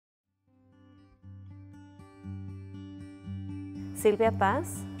Silvia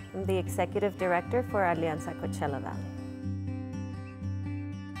PAZ. I'm the Executive Director for Alianza Coachella Valley.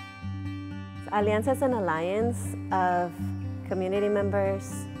 Alianza is an alliance of community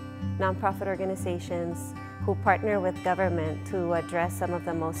members, nonprofit organizations who partner with government to address some of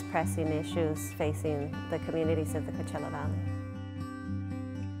the most pressing issues facing the communities of the Coachella Valley.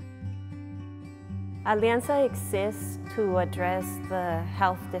 Alianza exists to address the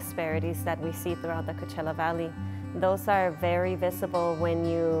health disparities that we see throughout the Coachella Valley. Those are very visible when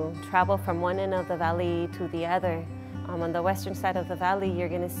you travel from one end of the valley to the other. On the western side of the valley, you're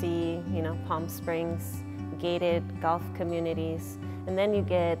going to see, Palm Springs, gated golf communities, and then you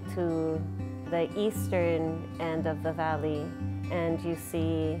get to the eastern end of the valley, and you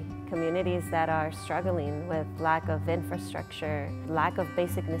see communities that are struggling with lack of infrastructure, lack of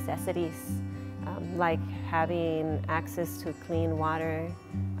basic necessities, like having access to clean water,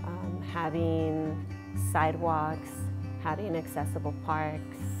 having sidewalks, having accessible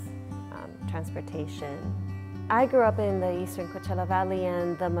parks, transportation. I grew up in the eastern Coachella Valley,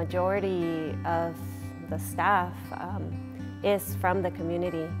 and the majority of the staff is from the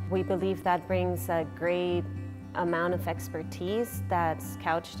community. We believe that brings a great amount of expertise that's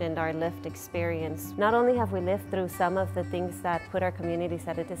couched in our lived experience. Not only have we lived through some of the things that put our communities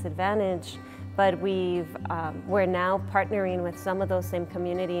at a disadvantage, but we're now partnering with some of those same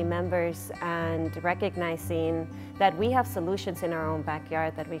community members and recognizing that we have solutions in our own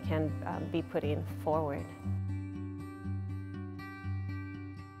backyard that we can be putting forward.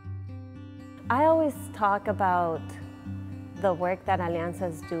 I always talk about the work that Alianza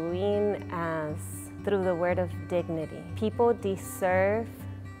is doing as through the word of dignity. People deserve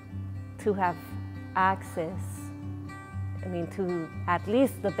to have access, to at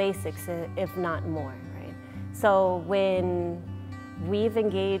least the basics, if not more, right? So when we've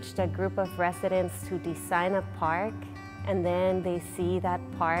engaged a group of residents to design a park, and then they see that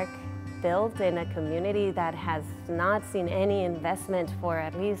park built in a community that has not seen any investment for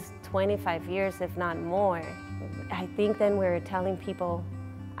at least 25 years, if not more, I think then we're telling people,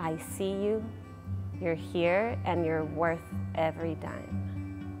 I see you, you're here, and you're worth every dime.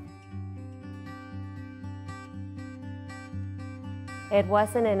 It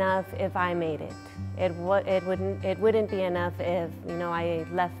wasn't enough if I made it. It wouldn't be enough if I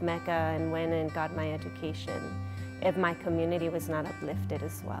left Mecca and went and got my education, if my community was not uplifted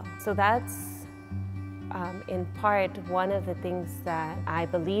as well. So that's in part one of the things that I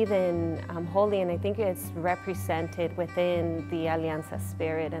believe in wholly, and I think it's represented within the Alianza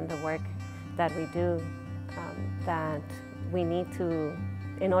spirit and the work that we do, that we need to,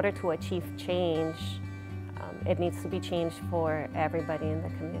 in order to achieve change, it needs to be changed for everybody in the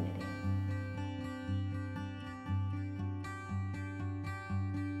community.